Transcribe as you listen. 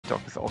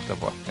TikTok ist auch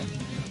dabei.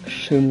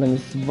 Schön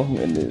langes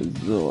Wochenende.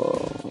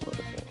 So.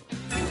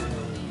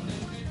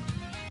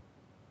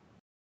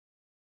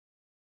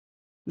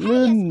 Hey,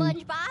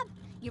 SpongeBob,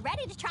 you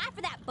ready to try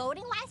for that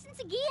boating license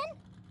again?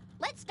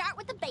 Let's start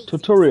with the basics.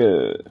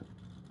 Tutorial.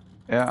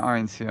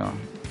 R1, ja.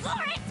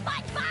 For it,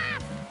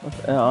 SpongeBob! Was,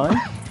 R1?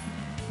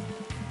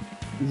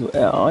 Wieso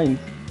R1?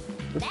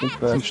 Das ist nicht Zum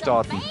besser.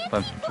 Starten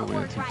beim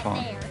Tutorial zum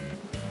Fahren.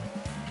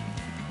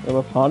 Ja,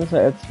 aber fahren ist ja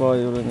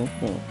R2, oder nicht?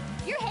 Ja.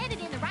 You're headed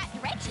in the right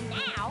direction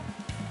now.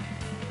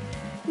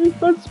 Ich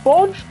bin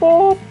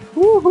SpongeBob!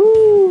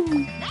 Wuhu!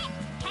 That's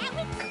how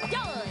it's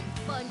done,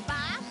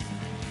 SpongeBob.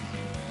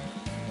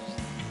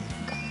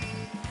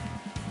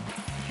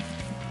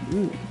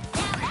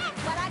 Now that's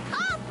what I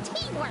call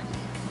teamwork.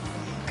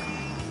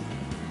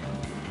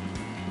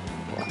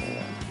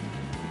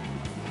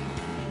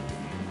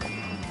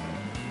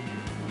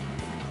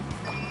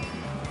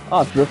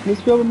 Ah, Driften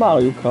ist wie bei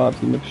Mario Kart,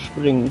 hier mit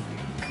Springen.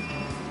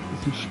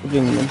 Bisschen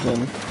Springen und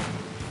dann.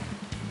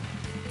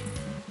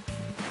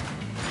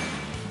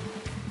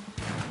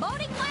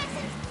 Boating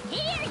lessons,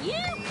 here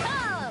you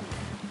come.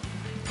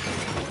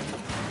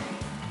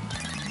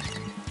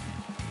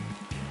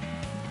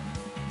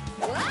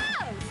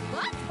 Whoa,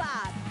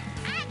 SpongeBob!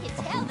 I can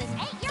tell this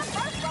ain't your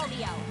first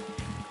rodeo.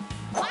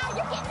 Wow,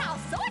 you're getting all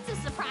sorts of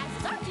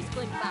surprises, aren't you,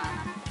 SpongeBob?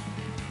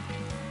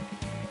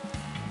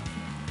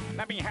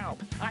 Let me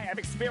help. I have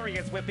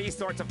experience with these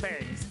sorts of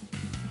things.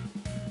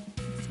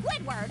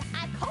 Squidward,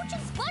 I'm coaching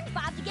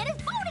SpongeBob to get his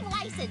boating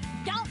license.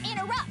 Don't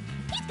interrupt.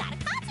 He's got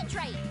to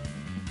concentrate.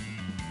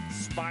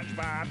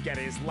 SpongeBob get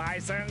his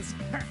license?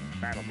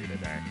 That'll be the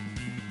day.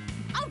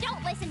 Oh,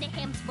 don't listen to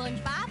him,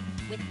 SpongeBob.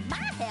 With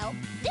my help,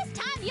 this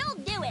time you'll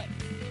do it.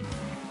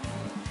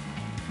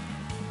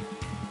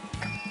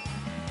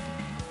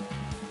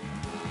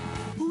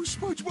 Oh,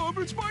 SpongeBob,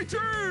 it's my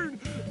turn!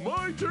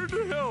 My turn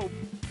to help.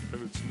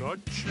 And it's not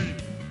cheating.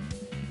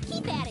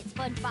 Keep at it,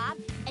 SpongeBob,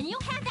 and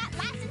you'll have that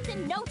license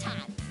in no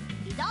time.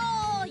 He's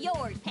all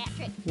yours,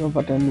 Patrick. Ja,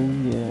 was denn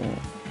nun hier?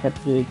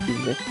 Patrick,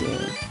 die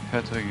Wette.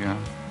 Patrick, ja.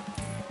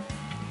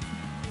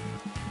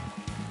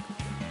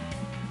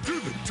 Do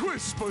the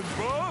twist,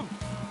 SpongeBob!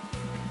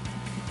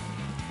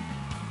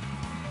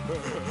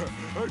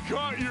 I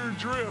caught your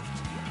drift.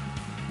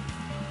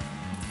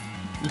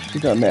 Hier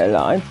steht da immer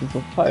L1, das ist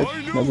doch falsch.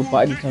 I know Also who'll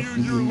beide get you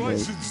Tasten your sind weg.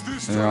 license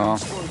this Ja. time,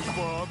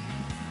 SpongeBob.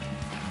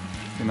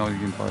 Genau, die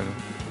gehen beide.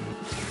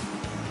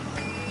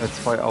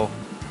 R2 auch.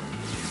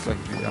 Gleich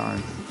wie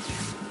R1.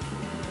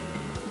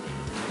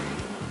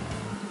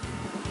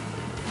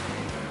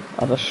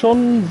 Aber das ist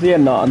schon sehr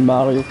nah an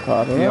Mario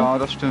Kart, oder? Ja,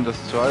 das stimmt. Das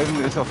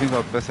Driven ist auf jeden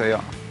Fall besser, ja.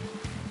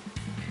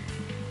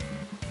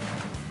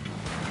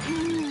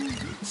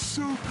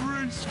 So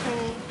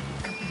graceful.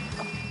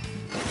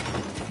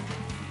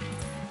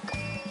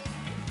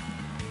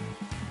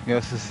 Ja,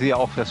 es ist sehr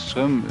auch das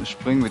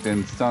Springen mit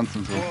den Stunts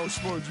und so. Oh,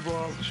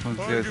 SpongeBob. Das ist schon I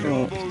sehr, can sehr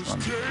almost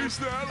spannend.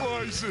 taste that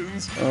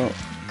license. Oh.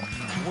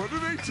 What do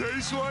they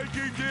taste like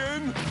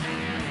again?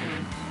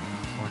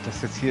 Oh,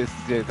 das jetzt hier ist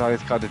da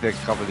jetzt gerade sehr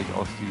krabbelig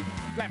aus, die.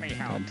 Let me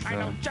help. I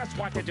know just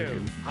what to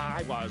do.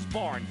 I was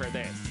born for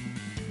this.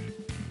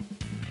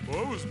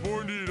 I was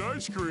born to eat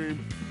ice cream,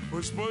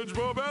 but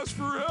SpongeBob asked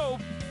for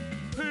help.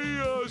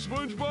 Hey,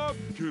 SpongeBob,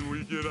 can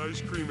we get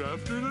ice cream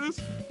after this?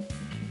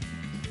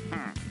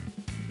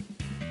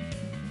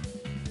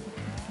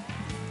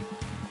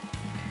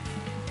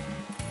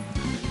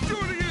 Do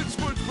it again,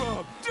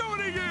 SpongeBob! Do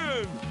it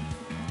again!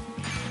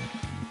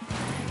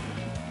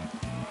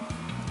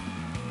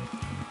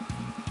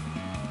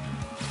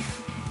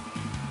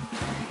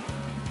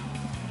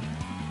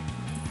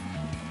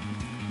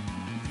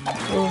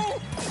 Oh,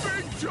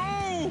 big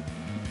toe!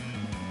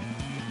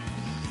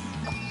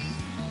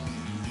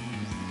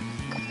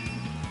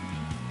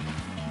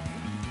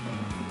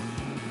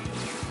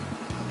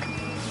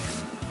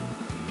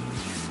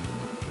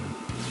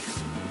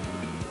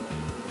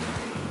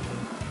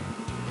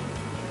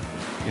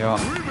 Ja,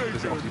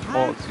 bis auf die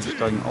Frau, sie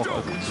steigen auch,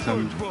 also die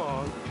sind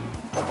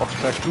auch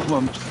 2 Stufen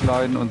am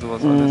Sliden und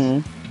sowas alles.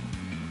 Mhm.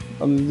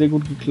 Haben sie sehr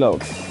gut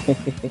geklaut.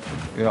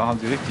 Ja, haben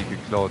sie richtig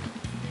geklaut.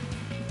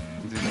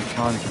 Haben sie die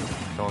Mechanik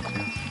geklaut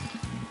hier.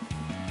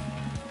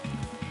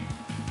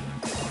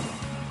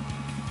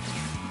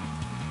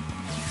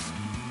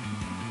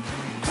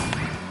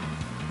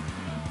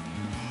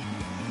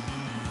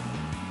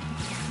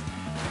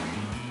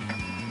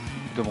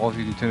 Da braucht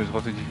sich Nintendo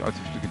trotzdem nicht allzu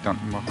viele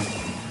Gedanken machen.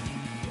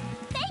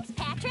 Thanks,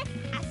 Patrick.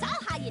 I saw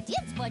how you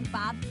did,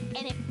 SpongeBob,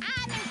 and if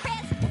I'm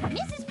impressed,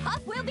 Mrs.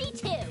 Puff will be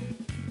too.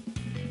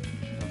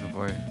 Also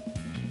bei.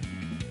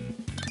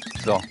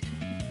 So. That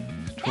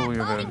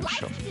Tutorial boating werden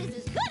geschafft. license is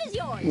as good as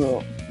yours.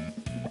 Ja.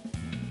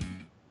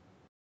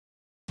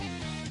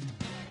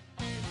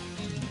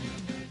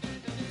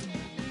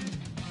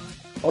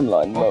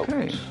 Online-Mode.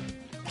 Okay.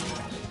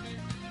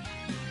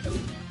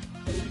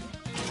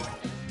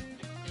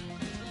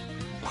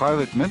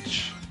 Private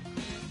Match.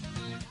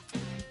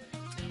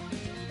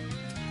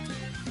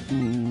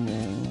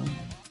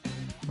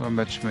 Oder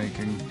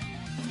Matchmaking.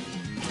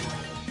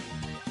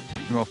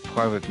 Nur auf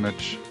Private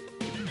Match.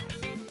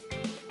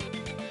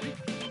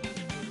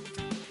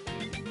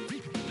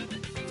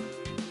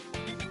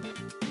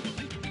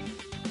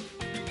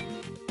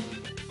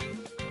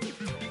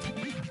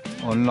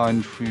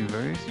 Online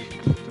Freeways. Ich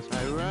klick das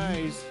I mal.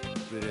 rise,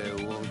 but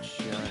I won't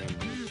shine.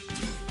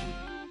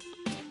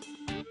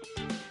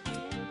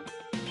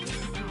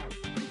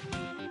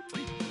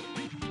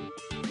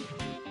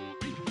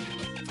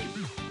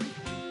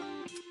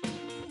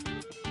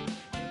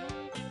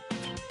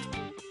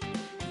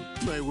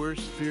 My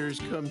worst fears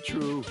come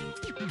true.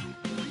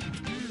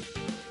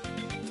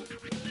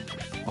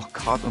 Auch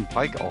Kart und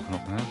Bike auch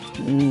noch,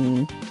 ne?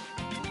 Mhm.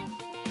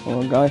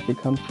 Oh, gar nicht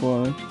bekannt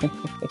vor.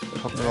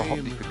 Kommt mir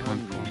überhaupt nicht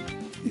bekannt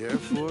vor.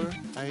 Therefore,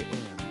 I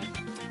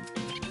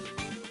am.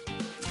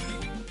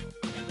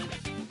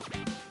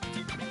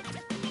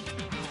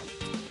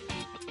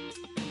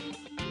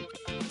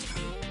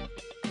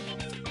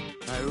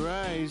 I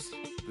rise,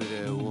 but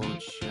I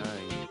won't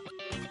shine.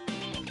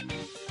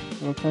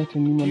 Oder kann ich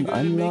denn niemanden You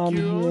gotta make einladen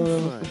hier, your own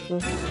oder was fun.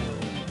 ist das?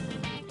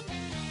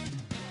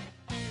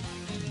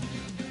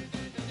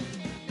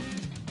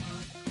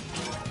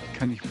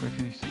 Kann ich hier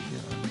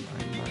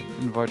einladen?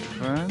 Invite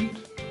Friend?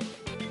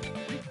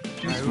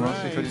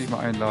 Ich will dich mal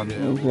einladen.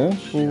 Okay,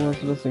 wo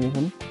hast du das denn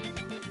gefunden?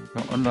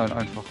 Ja, online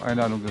einfach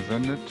Einladung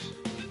gesendet.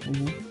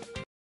 Mhm.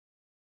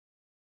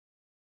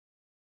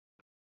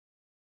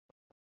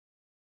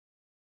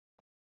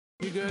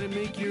 You gotta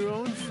make your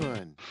own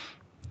fun.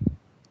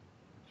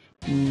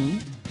 Mhm.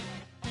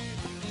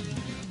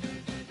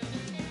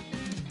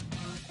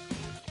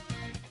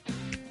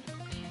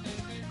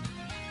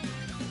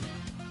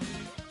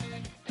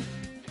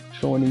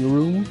 Joining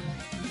room.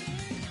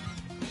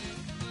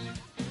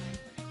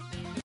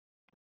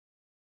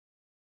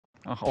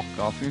 Ach, auch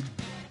Garfield.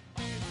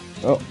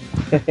 Oh.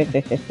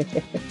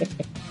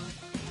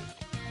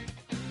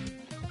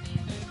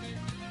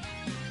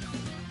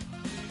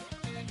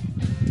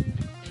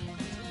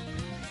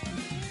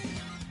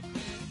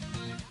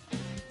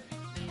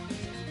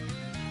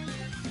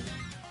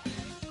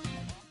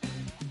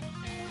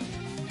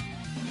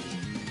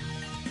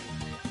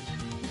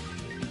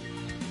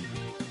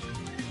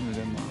 Will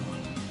der mal.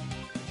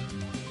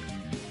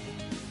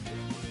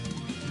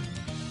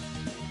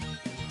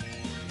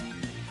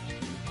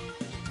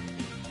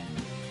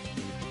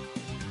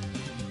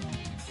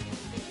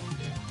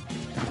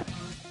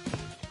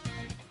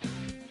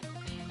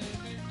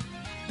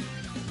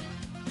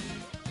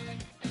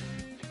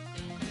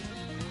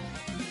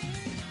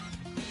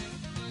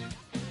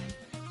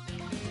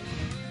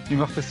 Ich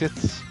mache bis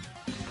jetzt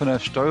von der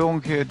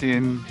Steuerung her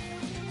den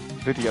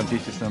wirklich am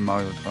dichtesten an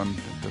Mario dran.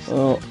 Das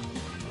Oh.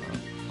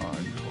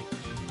 Eindruck.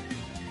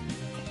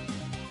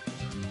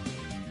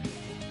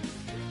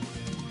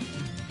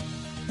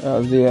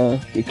 Ja, sehr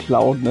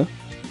geklaut, ne?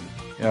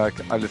 Ja,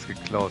 alles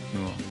geklaut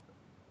nur.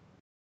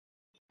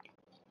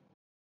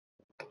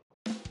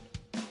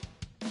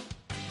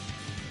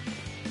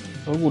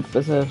 Aber gut,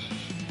 besser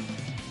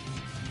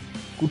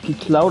gut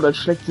geklaut als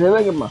schlecht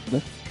selber gemacht,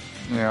 ne?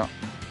 Ja.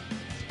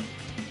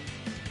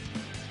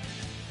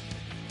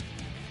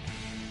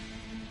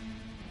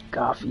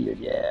 Garfield,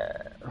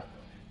 yeah.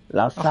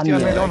 Ach, die haben wir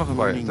Lasagne. auch noch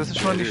dabei. Das ist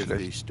schon mal nicht Better if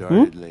they schlecht.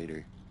 started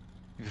later.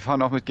 Wir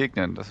fahren auch mit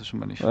Gegnern, das ist schon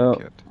mal nicht Ja.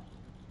 verkehrt.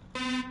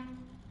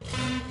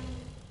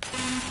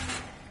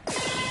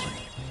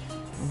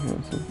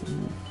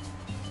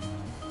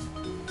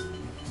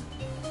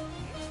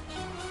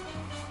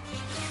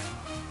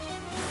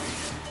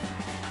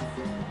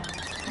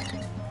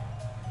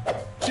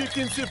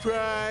 Chicken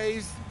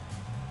surprise!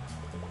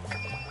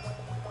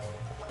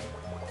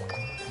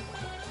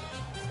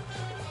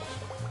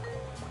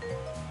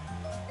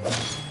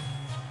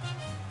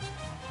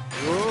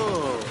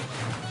 Whoa!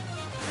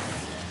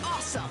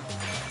 Awesome.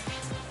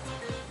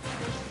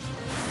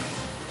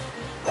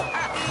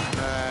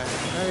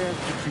 I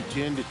have to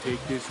pretend to take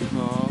this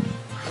call.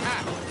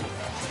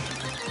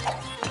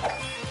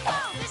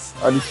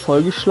 Ah, die ist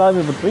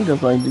vollgeschlagen, was bringt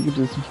das eigentlich?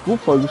 Die ist nicht gut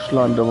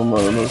vollgeschlagen, aber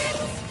mal das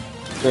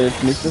ist ja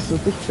jetzt nicht, dass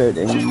das Sichtfeld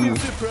irgendwie Chicken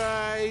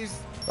surprise!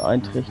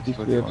 beeinträchtigt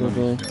Das wird weiß ich auch noch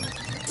oder. nicht, ja.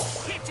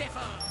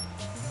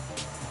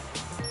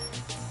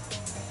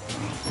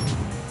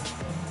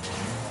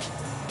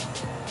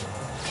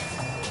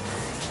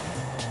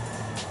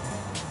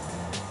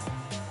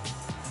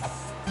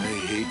 I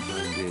hate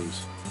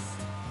Mondays.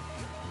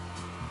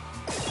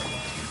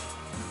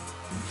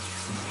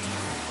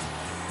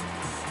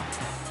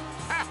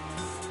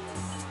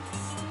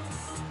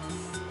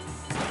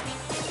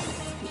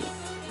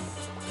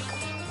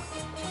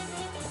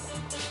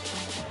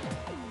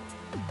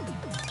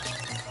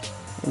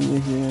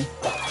 Irgendwie hier.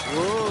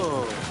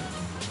 Whoa!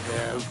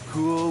 Have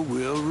cool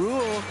will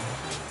rule.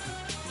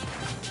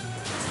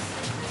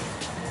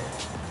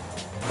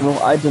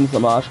 Noch Items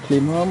am Arsch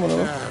kleben haben, oder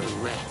was? Ah,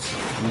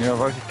 rats. Ja,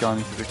 weiß ich gar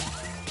nicht so richtig.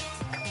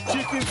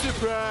 Chicken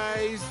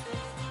surprise!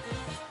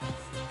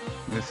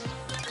 Mist.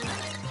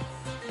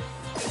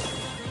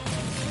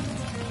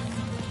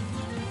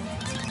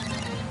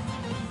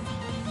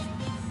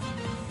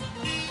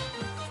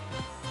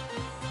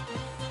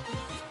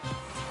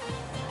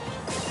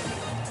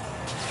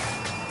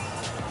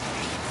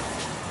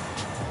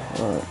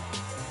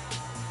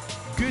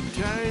 Good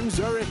times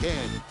are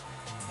ahead.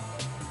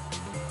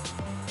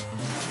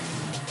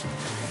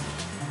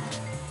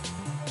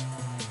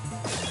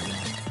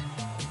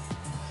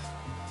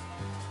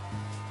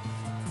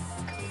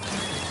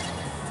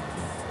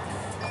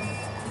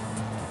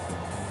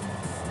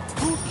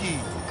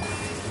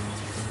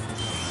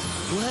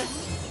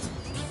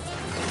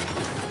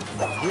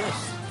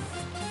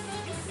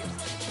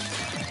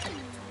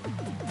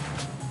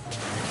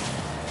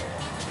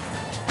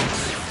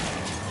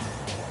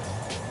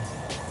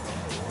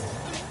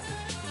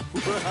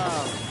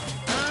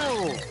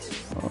 Oh.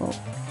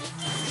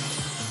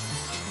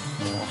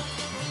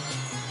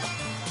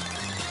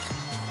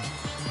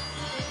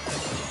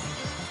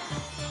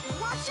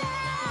 Watch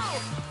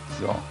out!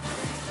 So.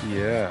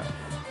 Yeah.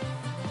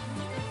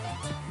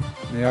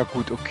 Ja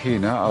gut, okay,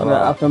 ne? Hat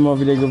der Affe mal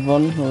wieder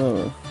gewonnen?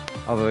 Oder?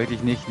 Aber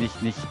wirklich nicht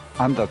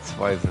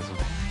ansatzweise so.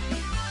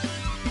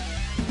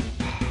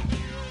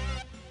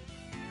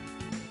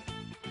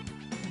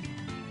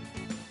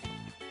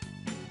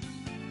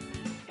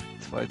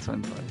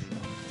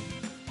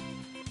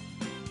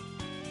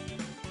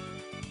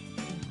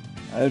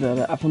 Alter, hat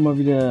der Affe mal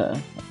wieder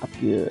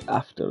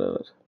abgeafft oder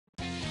was?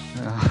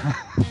 Ja.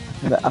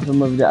 Hat der Affe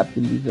mal wieder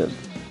abgeliefert.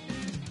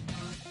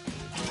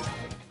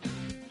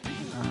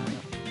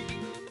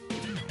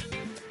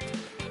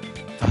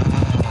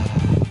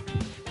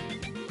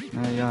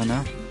 Naja,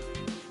 ne?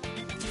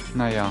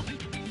 Naja.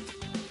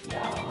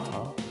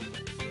 Ja.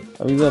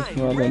 Aber wie gesagt,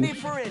 man hat ja Ready nicht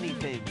for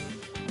anything.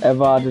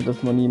 erwartet,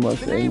 dass man niemals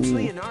The name's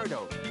irgendwie...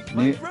 Leonardo.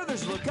 My Nee.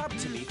 brothers look up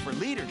to me for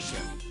leadership.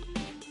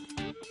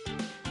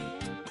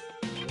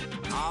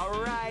 All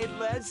right,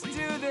 let's do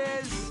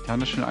this. Die haben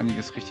da schon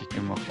einiges richtig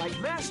gemacht.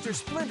 Like Master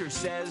Splinter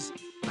says,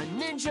 a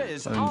ninja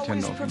is Also always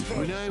Nintendo auf jeden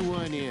Fall. prepared.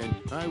 When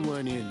I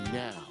want in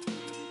now.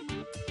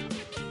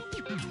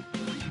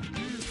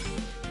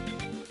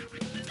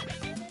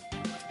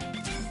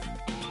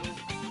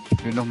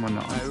 Ich will noch mal eine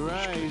I andere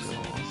rise, Strecke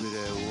raus. but I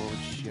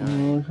won't Ja,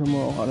 shine. können wir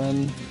auch alle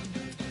einen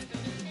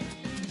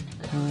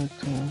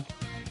Charakter.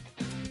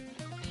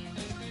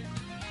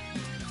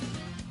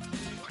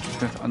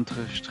 Ganz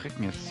andere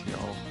Strecken jetzt hier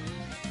auch.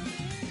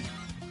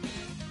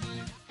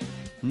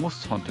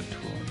 Most Haunted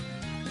Tour.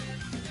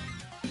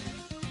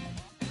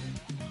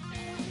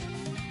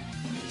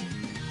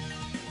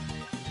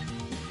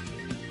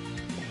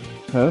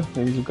 Hä? Ja,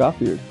 wieso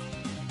Garfield?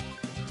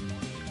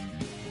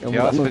 Ja, was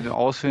das anderes- mit dem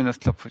Auswählen, das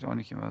klappt vielleicht auch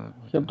nicht immer so gut.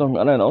 Ich habe doch einen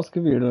anderen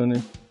ausgewählt, oder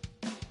nicht?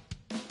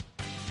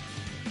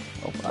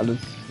 Auch alles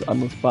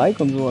anderes Bike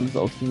und so alles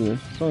ausgewählt.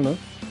 So, ne?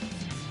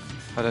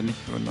 Hat er nicht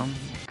übernommen?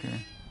 Okay.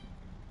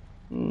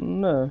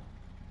 Ne.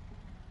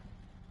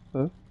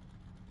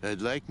 I'd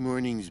like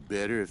mornings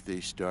better if they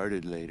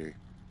started later.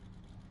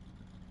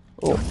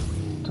 Oh,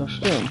 das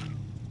stimmt.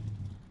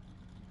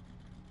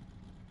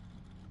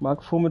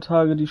 Mag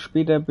Vormittage, die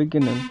später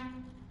beginnen.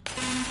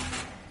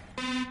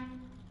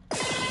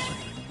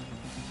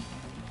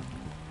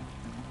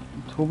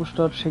 Den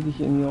Turbostart checke ich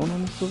irgendwie auch noch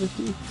nicht so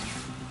richtig.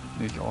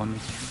 Nee, ich auch nicht.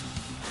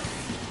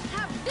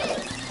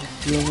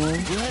 Hier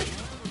rein.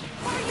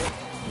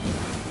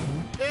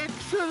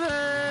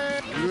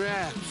 Excellent!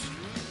 Rats!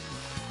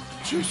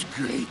 Just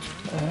great!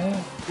 Wow!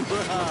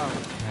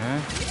 Hä?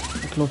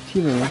 Was läuft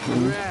hier denn jetzt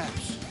irgendwie?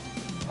 Rats!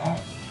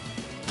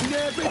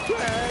 Never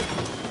back!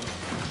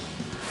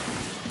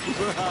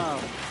 Wow!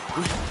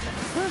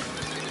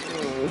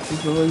 Das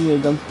ist aber hier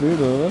ganz wild,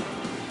 oder?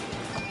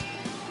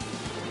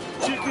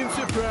 Chicken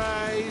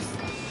surprise!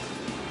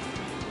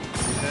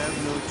 You have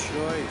no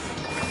choice.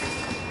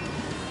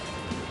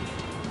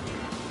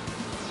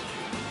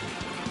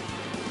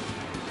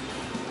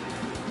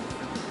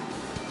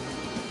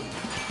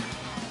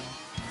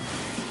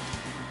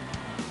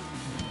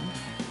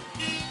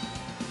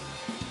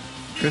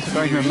 Gehst du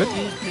gar nicht mehr mit?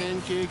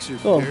 Pancakes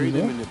or Oh, bury them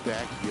wieso? in the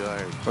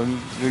backyard. Weil du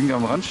irgendwie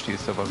am Rand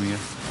stehst da bei mir.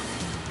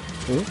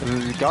 Okay. Also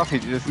die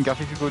Garfield, das ist eine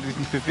Garfield-Figur, die sich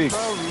nicht bewegt.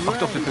 Ach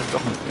doch, das ist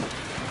doch mit.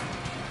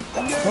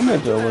 Komm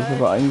mit, aber ist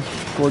aber eigentlich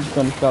wollte ich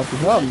gar nicht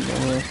Garfield haben.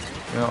 Aber,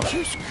 Ja.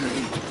 Just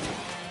great!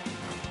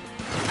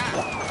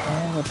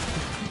 was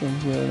ist denn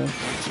hier, Alter?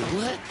 So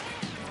what?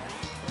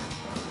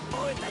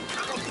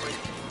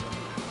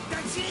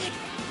 That's it.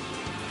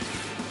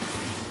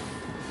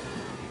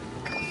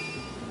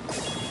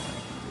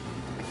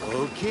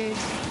 Okay.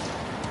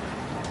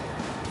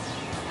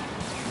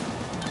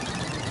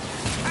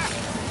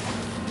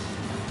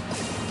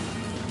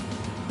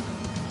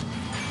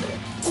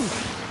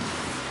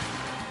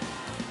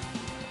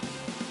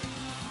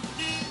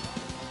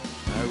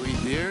 Are we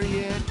there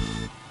yet?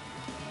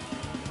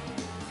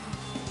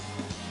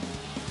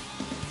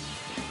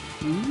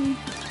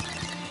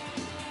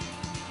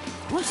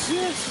 What's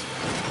this?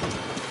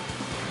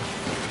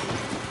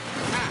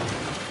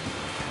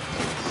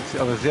 Ist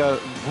aber sehr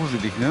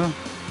wuselig, ne?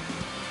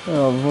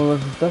 Ja, was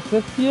ist das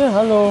jetzt hier?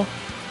 Hallo?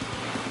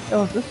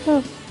 Ja, was ist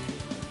das?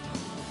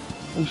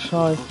 Ein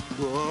Scheiß.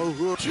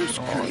 Whoa, just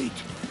great.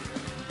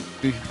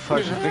 Bin ich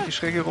falsch welche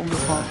Schräge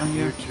rumgefahren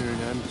hier? Your turn,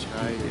 I'm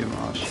tired. Im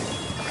Arsch.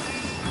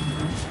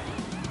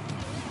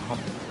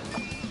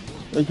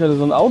 Ich hatte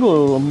so ein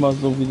Auto mal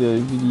so wie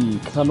die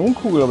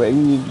Kanonenkugel, aber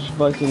irgendwie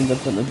war ich die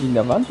ganze Zeit nicht gegen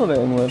der Wand oder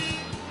irgendwas.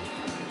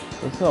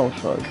 Das ist ja auch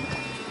scheiße.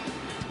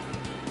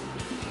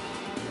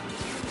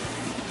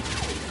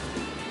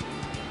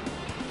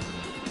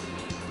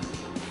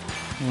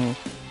 Hm.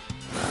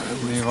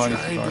 Nee, war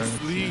nicht Trying to geil.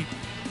 flee.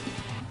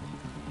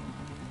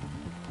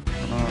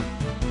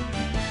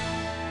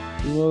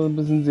 Das war ein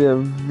bisschen sehr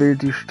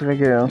wild die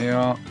Strecke, ja.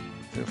 Ja,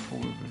 sehr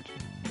vogelwild.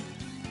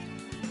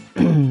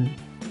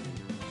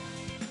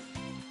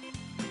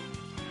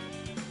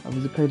 Aber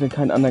wieso kann ich denn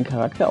keinen anderen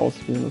Charakter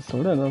auswählen? Was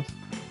soll denn das?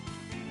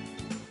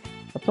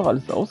 doch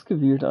alles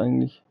ausgewählt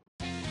eigentlich.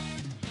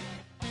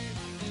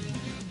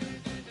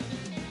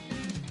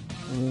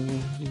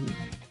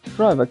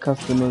 Driver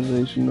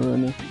Customization oder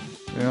nicht?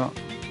 Ja.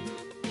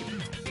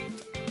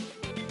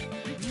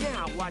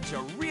 Now watch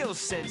a real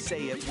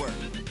sensei at work.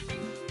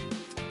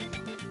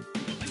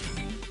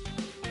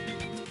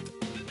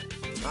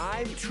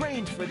 I've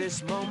trained for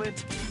this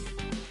moment.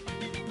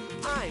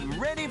 I'm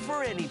ready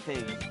for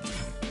anything.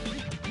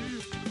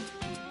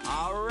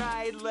 All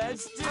right,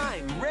 let's do it.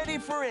 I'm ready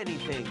for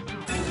anything.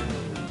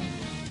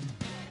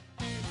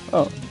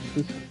 Oh,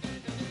 das ist...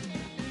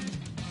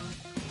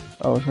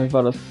 Aber wahrscheinlich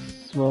war das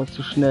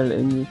zu schnell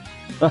irgendwie.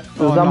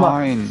 Oh Sag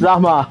mal, nein. sag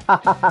mal.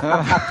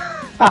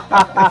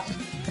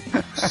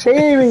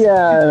 Schäbige,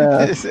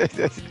 Alter.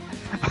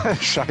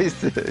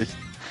 Scheiße, echt.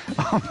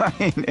 Oh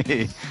nein,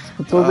 ey.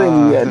 So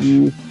sehen wir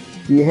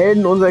die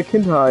Helden unserer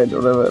Kindheit,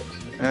 oder was?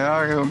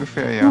 Ja, so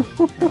ungefähr, ja. Ja.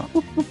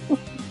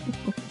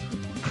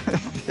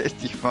 Das ist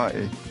echt nicht wahr,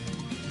 ey.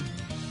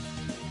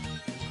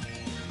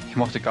 Ich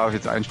mochte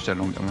Garfields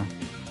Einstellung immer.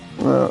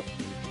 Ja.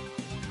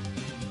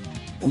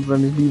 Und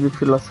seine Liebe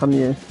für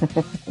Lasagne.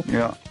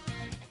 Ja.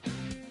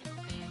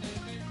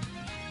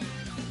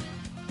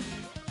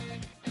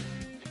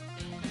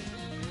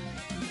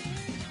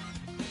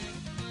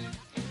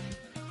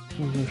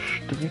 Eine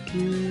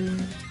Strecke.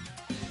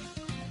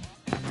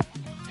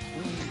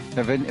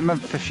 Da werden immer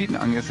verschiedene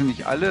angezeigt. Es sind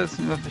nicht alle, es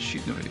sind immer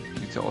verschiedene,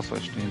 die zur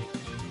Auswahl stehen.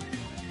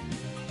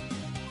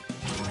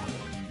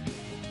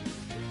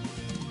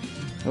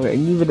 Aber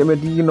irgendwie wird immer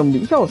die genommen, die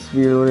ich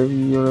auswähle, oder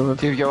wie, oder was?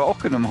 Die habe ich aber auch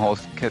genommen,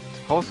 Housecat.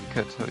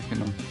 Housecat habe ich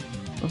genommen.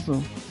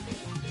 Achso.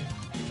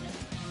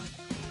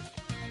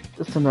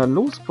 Was ist denn da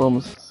los,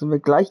 Bombs? Sind wir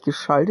gleich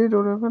geschaltet,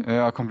 oder was?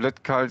 Ja,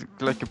 komplett kalt,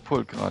 gleich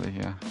gepult gerade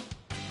hier.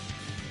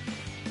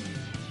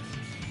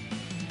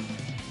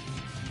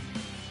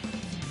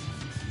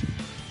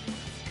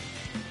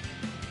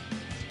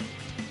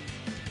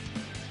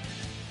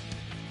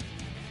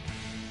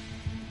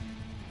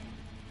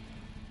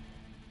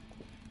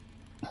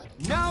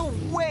 No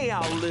way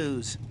I'll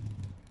lose.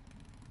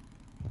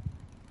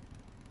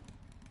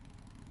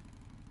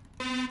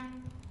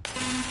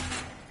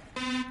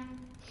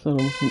 So,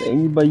 da muss man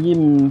irgendwie bei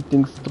jedem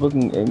Dings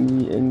drücken,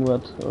 irgendwie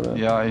irgendwas, oder?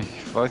 Ja, ich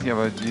weiß nicht,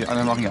 aber die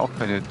anderen machen ja auch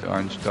keine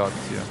reinen Starts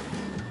hier.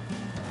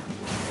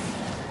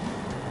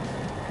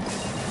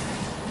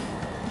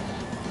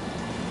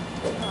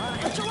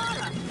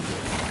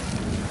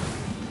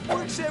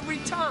 Works every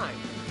time.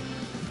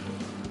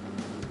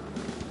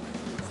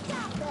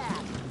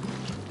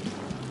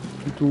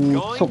 Du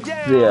zuckst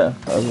sehr,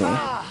 also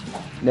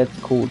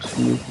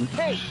Netzcode-mäßig.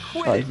 Hey,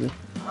 quit it. Scheiße.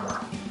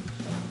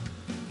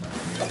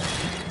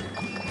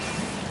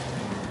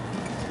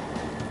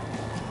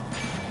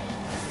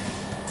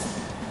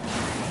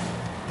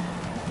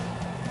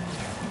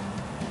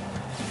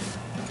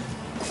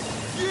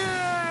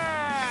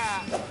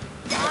 Yeah!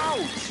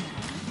 Ouch!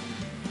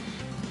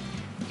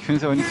 Ich finde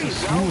es aber nicht so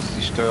smooth,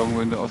 die Steuerung,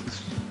 wenn du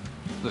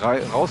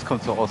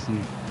rauskommst so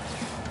außen.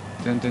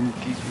 Dann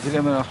will er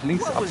immer nach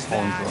links abhauen. So.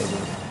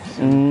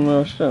 Also,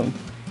 Ja, stimmt.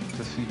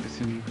 das finde ich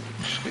ein bisschen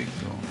schräg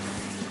so.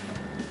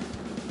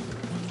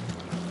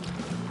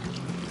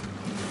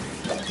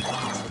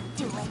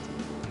 Do it.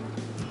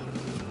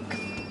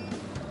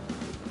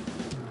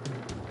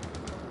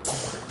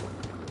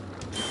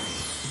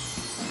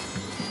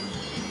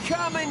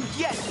 Come and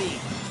get me!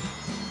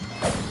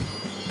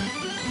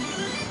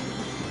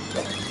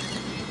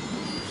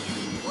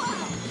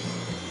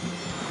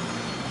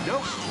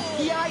 Nope.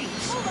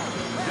 Yikes!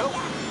 Nope.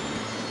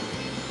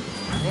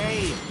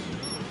 Hey!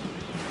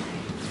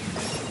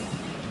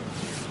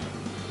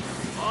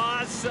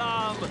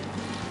 Awesome!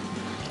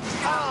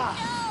 Ah!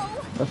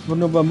 Das war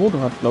nur beim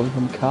Motorrad, glaube ich.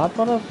 Beim Kart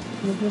war das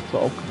mir nicht so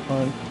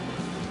aufgefallen.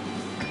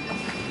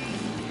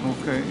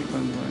 Okay,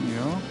 kann sein,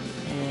 ja.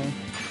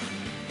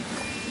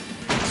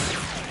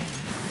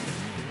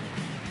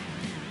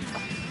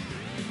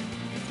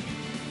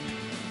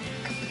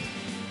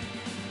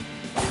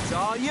 It's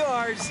all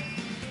yours.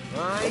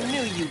 I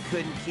knew you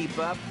couldn't keep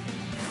up.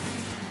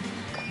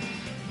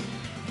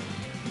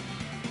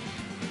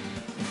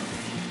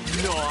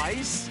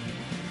 Nice.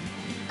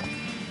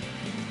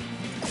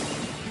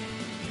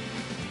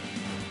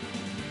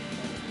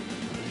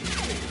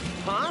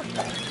 Huh?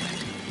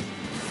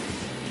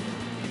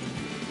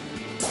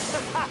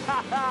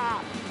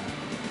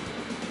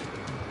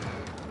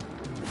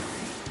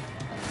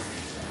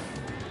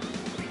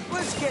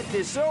 Let's get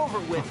this over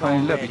with Ach,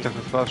 ein Lab, ich already. dachte,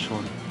 das war's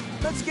schon.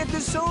 Let's get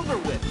this over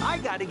with. I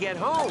gotta get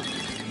home.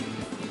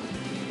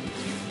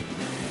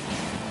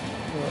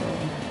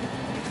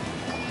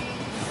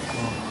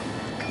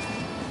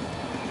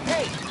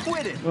 Hey,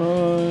 quit it.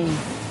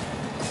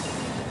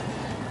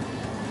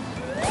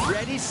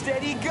 Ready,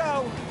 steady,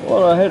 go. Oh,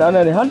 da hält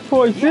einer die Hand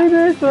vor, ich sehe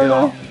nichts,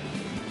 Alter. Ja.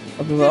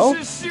 Hast du das auch?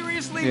 This is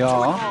seriously Ja.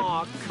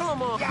 Aw,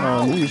 come on.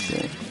 Ah, nicht,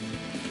 ey.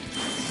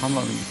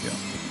 Hammer nicht, ja.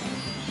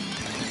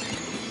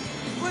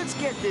 Let's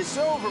get this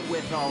over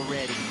with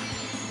already.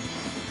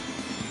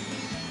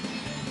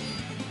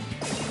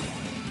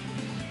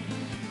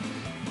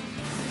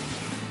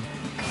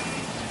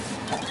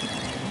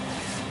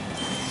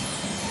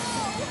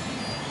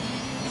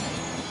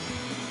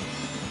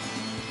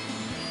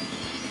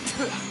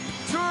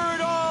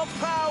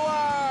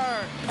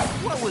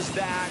 was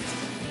that?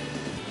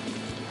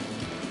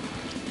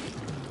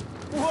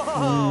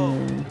 Whoa!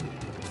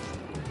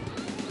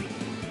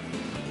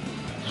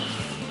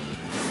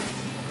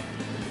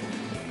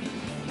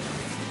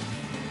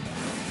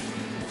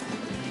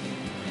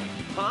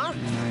 Huh?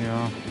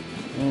 Naja.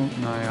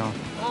 Naja.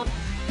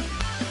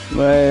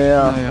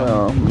 Naja, Naja.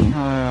 ja.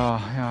 Naja,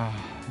 ja.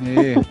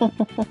 Nee.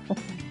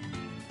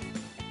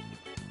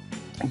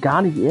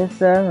 Gar nicht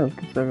Erster? Das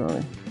gibt's ja gar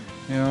nicht.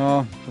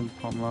 Ja, schon ein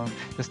paar Mal.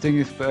 Das Ding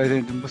ist, bei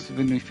den, du musst,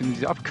 wenn du, ich finde,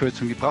 diese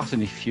Abkürzung, die brachte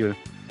nicht viel.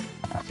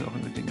 Du musst auch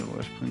über Dinge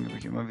rüberspringen, bin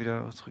ich immer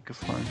wieder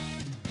zurückgefallen.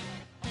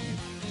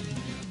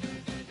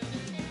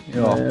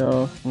 Ja.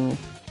 Naja,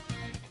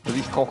 Also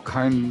ich brauche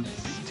keinen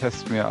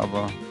Test mehr,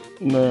 aber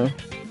ne.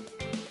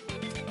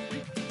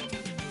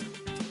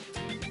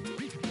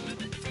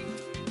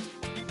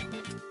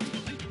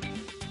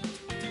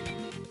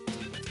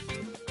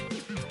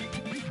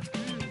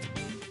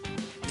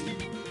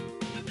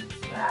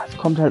 Es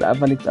kommt halt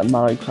einfach nichts an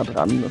Mario Kart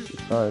ran, das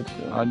ist halt...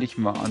 nicht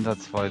mal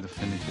ansatzweise,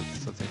 finde ich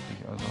jetzt tatsächlich.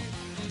 Also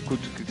gut,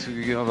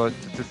 aber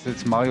das ist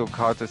jetzt Mario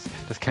Kart, das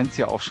kennst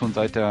du ja auch schon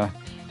seit der...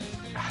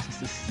 Ach,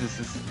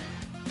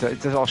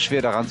 das ist auch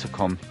schwer daran zu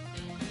kommen.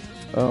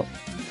 Ja,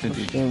 finde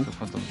ich. stimmt. So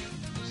von so einem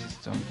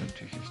System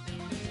natürlich echt.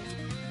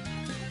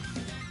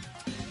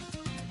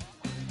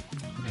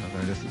 Ja,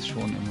 weil das ist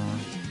schon immer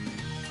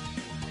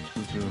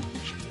gute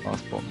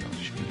Spaßbaum,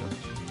 die Spiele.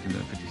 Die sind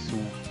ja wirklich so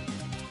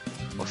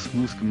auch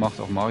smooth gemacht,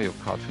 auch Mario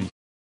Kart finde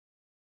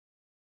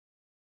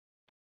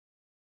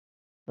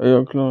ich.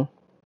 Ja, klar.